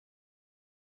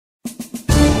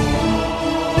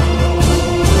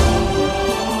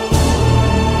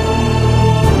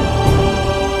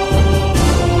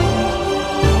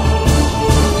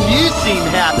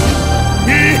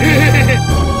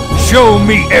Show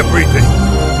me everything.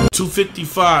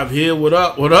 255 here, what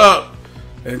up, what up?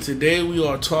 And today we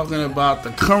are talking about the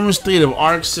current state of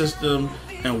Arc System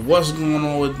and what's going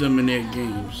on with them in their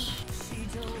games.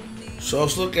 So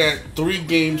let's look at 3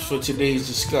 games for today's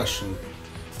discussion.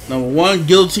 Number 1,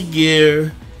 Guilty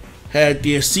Gear had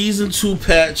their Season 2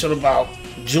 patch on about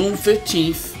June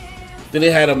 15th. Then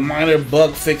they had a minor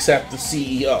bug fix at the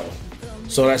CEO.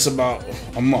 So that's about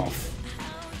a month.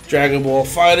 Dragon Ball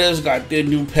FighterZ got their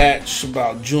new patch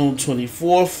about June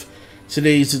 24th.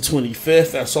 Today's the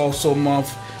 25th. That's also a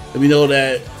month. And we know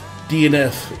that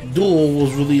DNF Duel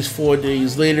was released 4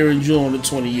 days later in June the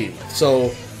 28th.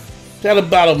 So got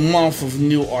about a month of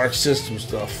new Arc System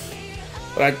stuff.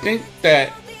 But I think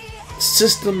that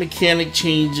system mechanic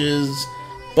changes,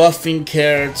 buffing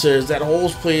characters, that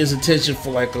holds players' attention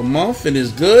for like a month and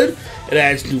is good. It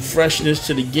adds new freshness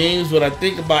to the games. But I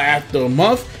think about after a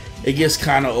month, it gets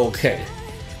kind of okay.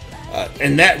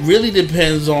 And that really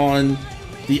depends on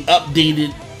the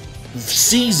updated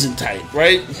season type,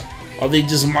 right? Are they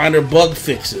just minor bug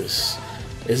fixes?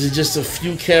 Is it just a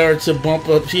few character bump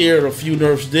up here or a few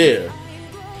nerfs there?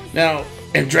 Now,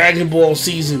 in Dragon Ball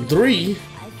Season 3,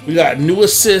 we got new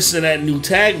assists and that new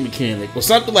tag mechanic. Or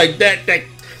something like that,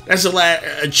 that's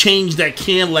a change that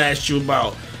can last you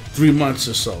about 3 months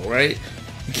or so, right?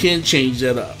 You can't change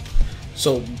that up.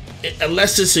 So,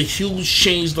 unless it's a huge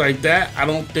change like that, I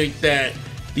don't think that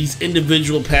these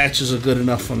individual patches are good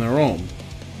enough on their own.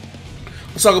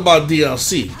 Let's talk about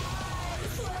DLC.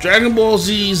 Dragon Ball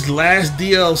Z's last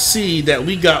DLC that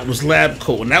we got was Lab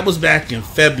Coat, and that was back in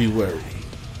February.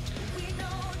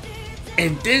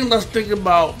 And then let's think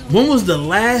about, when was the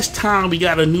last time we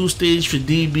got a new stage for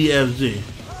DBFZ?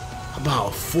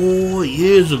 About 4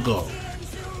 years ago.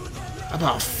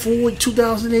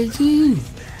 2018.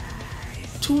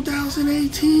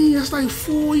 2018, that's like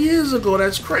 4 years ago.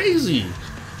 That's crazy.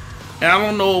 And I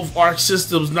don't know if Arc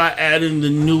System's not adding the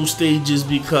new stages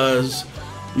because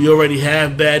we already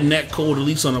have bad netcode, at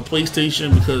least on a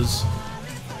PlayStation, because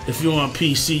if you're on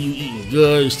PC, you eating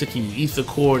good, you're sticking your ether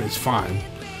cord, it's fine.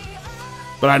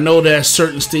 But I know that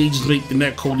certain stages make the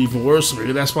netcode even worse,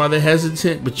 maybe that's why they're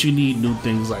hesitant, but you need new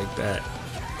things like that.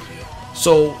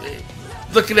 So,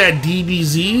 looking at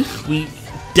DBZ, we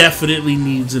definitely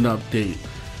needs an update.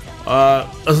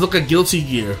 Let's look at Guilty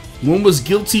Gear. When was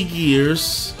Guilty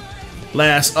Gear's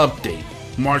last update?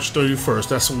 March 31st.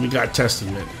 That's when we got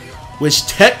Testament, which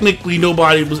technically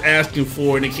nobody was asking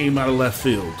for, and it came out of left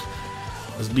field.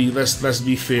 Let's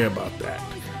be fair about that.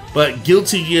 But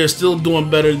Guilty Gear is still doing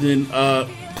better than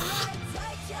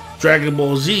Dragon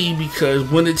Ball Z, because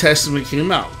when the Testament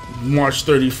came out, March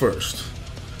 31st.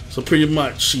 So pretty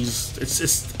much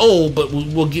it's old, but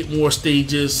we'll get more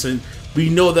stages, and we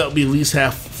know that we at least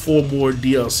have 4 more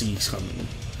DLCs coming.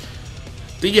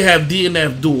 Then you have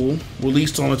DNF Duel,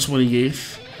 released on the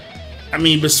 28th. I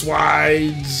mean,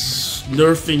 besides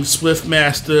nerfing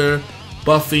Swiftmaster,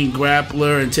 buffing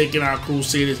Grappler, and taking out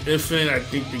Crusaders Infinite, I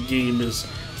think the game is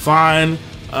fine.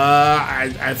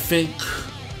 I think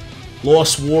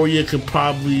Lost Warrior could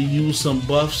probably use some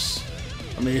buffs.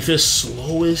 I mean, if it's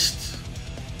slowest,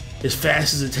 its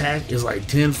fastest attack is like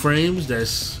 10 frames,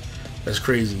 that's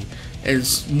crazy. And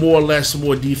it's more or less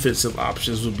more defensive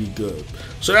options would be good.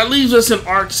 So that leaves us in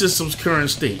Arc System's current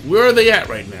state. Where are they at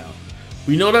right now?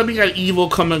 We know that we got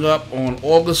EVO coming up on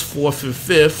August 4th and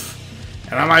 5th.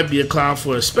 And I might be a clown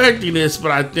for expecting this, but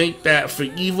I think that for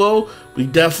EVO, we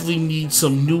definitely need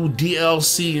some new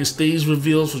DLC and stage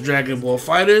reveals for Dragon Ball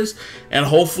FighterZ. And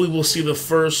hopefully we'll see the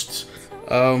first...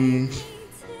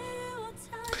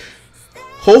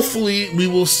 Hopefully, we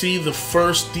will see the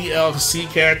first DLC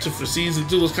character for Season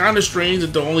 2. It's kind of strange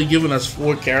that they're only giving us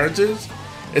 4 characters.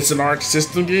 It's an Arc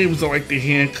System game. It's not like they're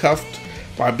handcuffed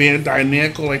by Bandai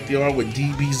Namco like they are with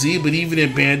DBZ. But even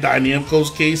in Bandai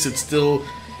Namco's case, it's still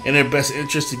in their best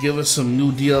interest to give us some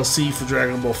new DLC for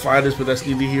Dragon Ball FighterZ. But that's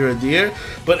neither here or there.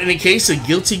 But in the case of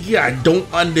Guilty Gear, I don't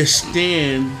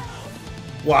understand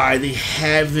why they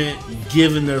haven't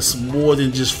given us more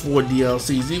than just 4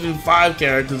 DLCs. Even 5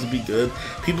 characters would be good.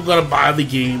 People gotta buy the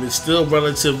game. It's still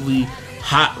relatively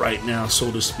hot right now,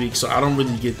 so to speak, so I don't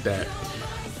really get that.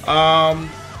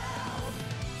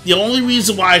 The only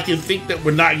reason why I can think that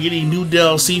we're not getting new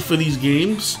DLC for these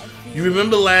games, you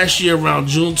remember last year around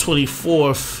June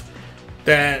 24th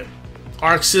that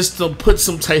Arc System put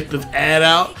some type of ad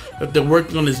out that they're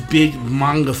working on this big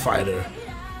manga fighter.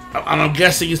 I'm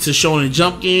guessing it's a Shonen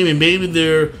Jump game, and maybe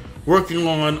they're working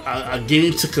on a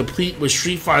game to compete with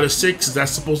Street Fighter 6.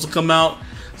 That's supposed to come out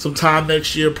sometime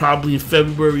next year, probably in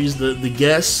February is the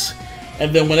guess.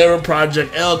 And then whenever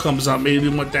Project L comes out, maybe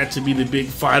they want that to be the big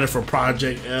fighter for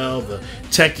Project L, the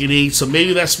Tekken 8. So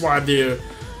maybe that's why they're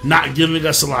not giving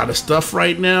us a lot of stuff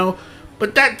right now.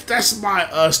 But that's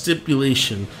my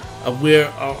stipulation of where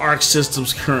Arc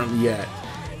System's currently at.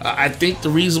 I think the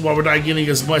reason why we're not getting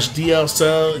as much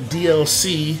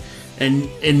DLC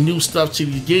and new stuff to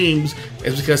these games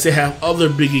is because they have other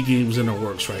bigger games in the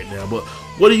works right now. But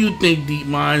what do you think, Deep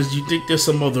Minds? Do you think there's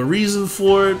some other reason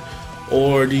for it?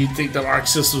 Or do you think that Arc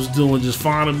System's doing just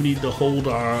fine and we need to hold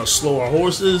our slow our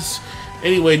horses?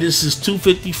 Anyway, this is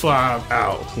 255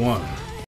 out. 1.